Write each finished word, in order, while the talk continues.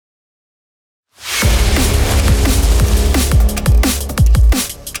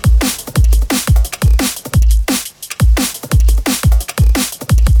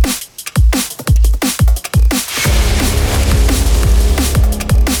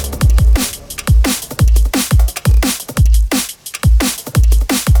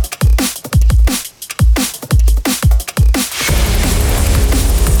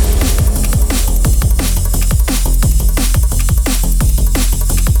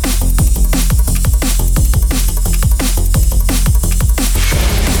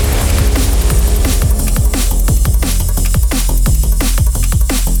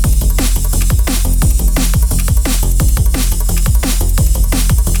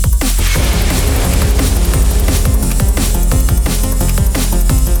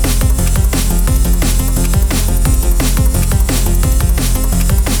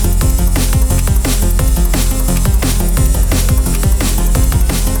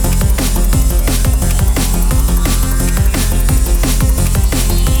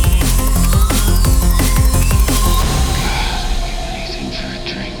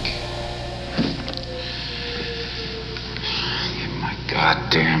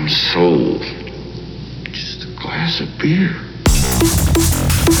goddamn soul. Just a glass of beer.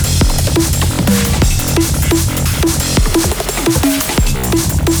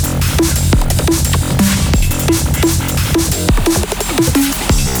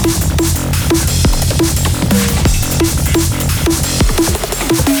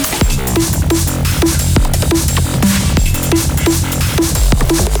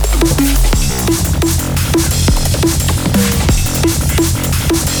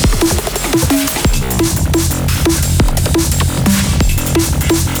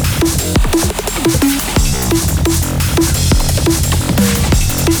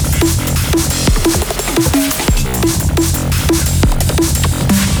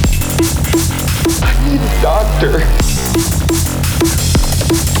 Doctor.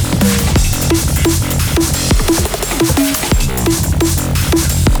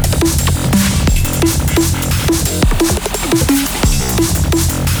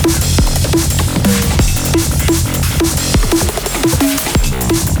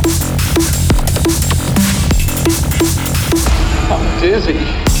 I'm dizzy.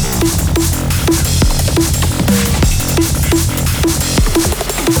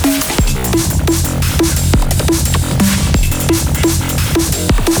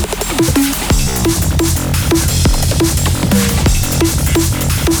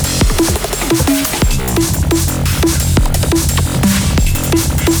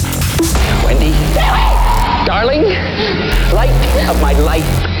 Wendy, darling, light of my life,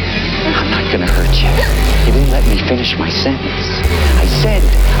 I'm not gonna hurt you. You didn't let me finish my sentence. I said,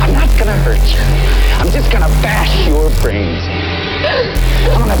 I'm not gonna hurt you. I'm just gonna bash your brains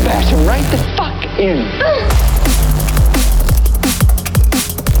in. I'm gonna bash them right the fuck in.